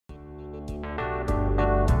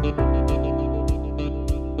Hello,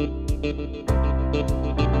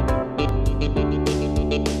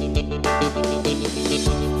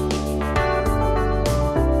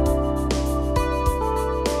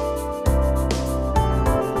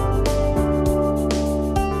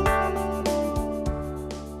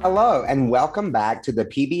 and welcome back to the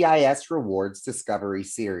PBIS Rewards Discovery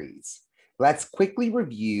Series. Let's quickly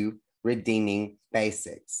review redeeming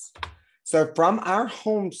basics. So from our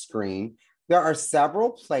home screen, there are several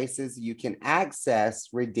places you can access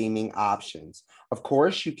redeeming options. Of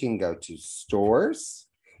course, you can go to stores,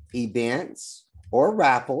 events, or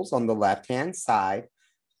raffles on the left-hand side.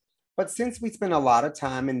 But since we spend a lot of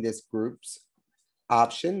time in this group's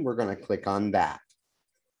option, we're going to click on that.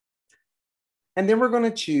 And then we're going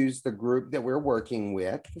to choose the group that we're working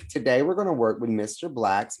with. Today, we're going to work with Mr.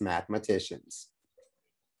 Black's mathematicians.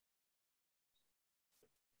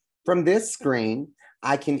 From this screen,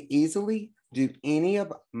 I can easily do any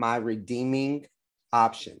of my redeeming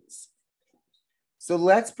options. So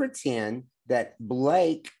let's pretend that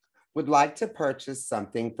Blake would like to purchase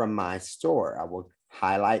something from my store. I will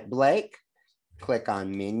highlight Blake, click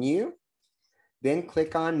on menu, then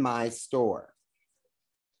click on my store.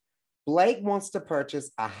 Blake wants to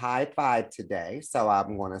purchase a high five today, so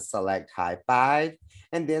I'm going to select high five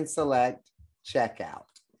and then select checkout.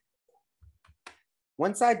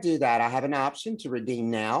 Once I do that, I have an option to redeem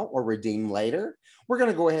now or redeem later. We're going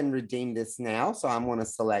to go ahead and redeem this now, so I'm going to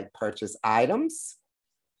select purchase items.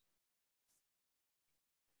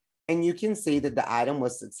 And you can see that the item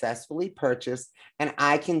was successfully purchased, and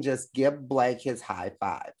I can just give Blake his high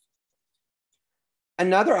five.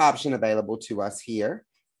 Another option available to us here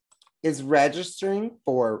is registering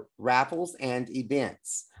for raffles and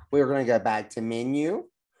events. We're going to go back to menu.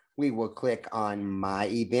 We will click on my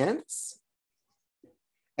events.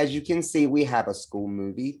 As you can see, we have a school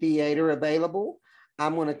movie theater available.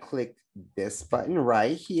 I'm going to click this button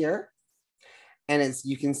right here. And as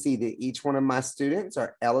you can see that each one of my students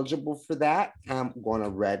are eligible for that. I'm going to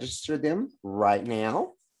register them right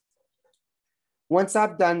now. Once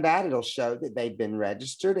I've done that, it'll show that they've been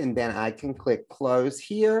registered, and then I can click close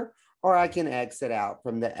here, or I can exit out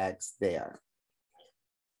from the X there.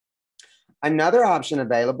 Another option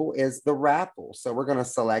available is the raffle. So we're going to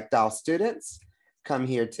select all students, come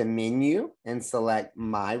here to menu and select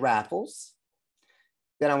my raffles.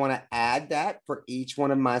 Then I want to add that for each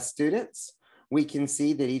one of my students. We can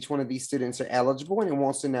see that each one of these students are eligible, and it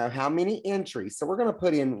wants to know how many entries. So we're going to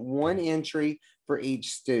put in 1 entry for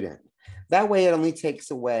each student. That way it only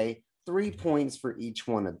takes away 3 points for each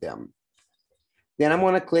one of them. Then I'm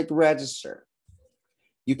going to click register.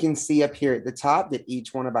 You can see up here at the top that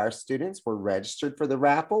each one of our students were registered for the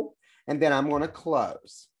raffle, and then I'm going to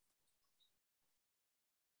close.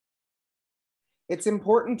 It's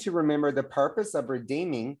important to remember the purpose of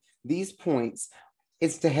redeeming these points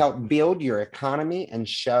is to help build your economy and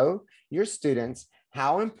show your students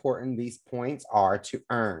how important these points are to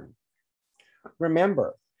earn.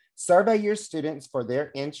 Remember, survey your students for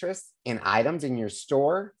their interest in items in your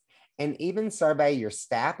store, and even survey your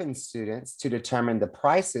staff and students to determine the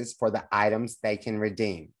prices for the items they can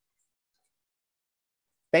redeem.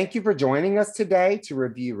 Thank you for joining us today to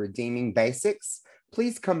review redeeming basics.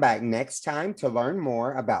 Please come back next time to learn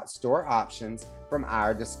more about store options from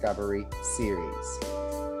our Discovery series.